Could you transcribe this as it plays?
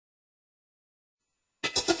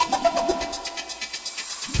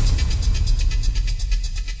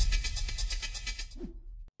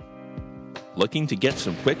Looking to get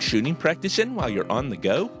some quick shooting practice in while you're on the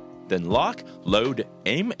go? Then lock, load,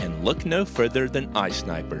 aim, and look no further than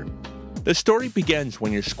iSniper. The story begins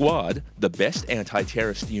when your squad, the best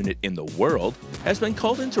anti-terrorist unit in the world, has been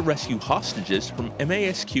called in to rescue hostages from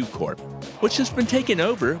MASQ Corp, which has been taken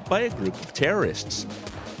over by a group of terrorists.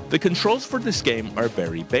 The controls for this game are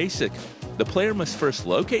very basic. The player must first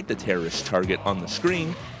locate the terrorist target on the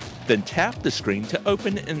screen, then tap the screen to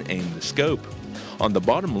open and aim the scope. On the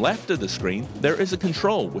bottom left of the screen, there is a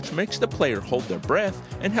control which makes the player hold their breath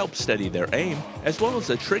and helps steady their aim, as well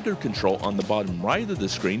as a trigger control on the bottom right of the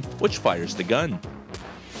screen which fires the gun.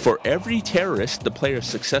 For every terrorist the player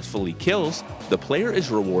successfully kills, the player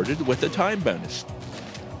is rewarded with a time bonus.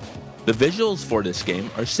 The visuals for this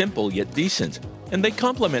game are simple yet decent, and they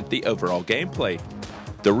complement the overall gameplay.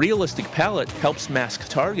 The realistic palette helps mask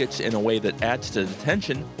targets in a way that adds to the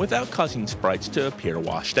tension without causing sprites to appear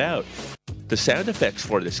washed out. The sound effects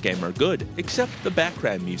for this game are good, except the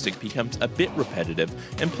background music becomes a bit repetitive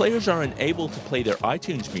and players are unable to play their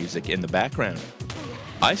iTunes music in the background.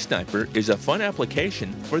 iSniper is a fun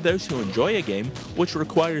application for those who enjoy a game which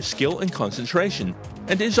requires skill and concentration,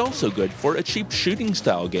 and is also good for a cheap shooting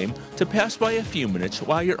style game to pass by a few minutes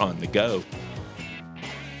while you're on the go.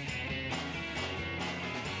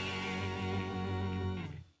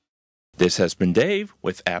 This has been Dave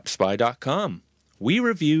with AppSpy.com. We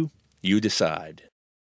review, you decide.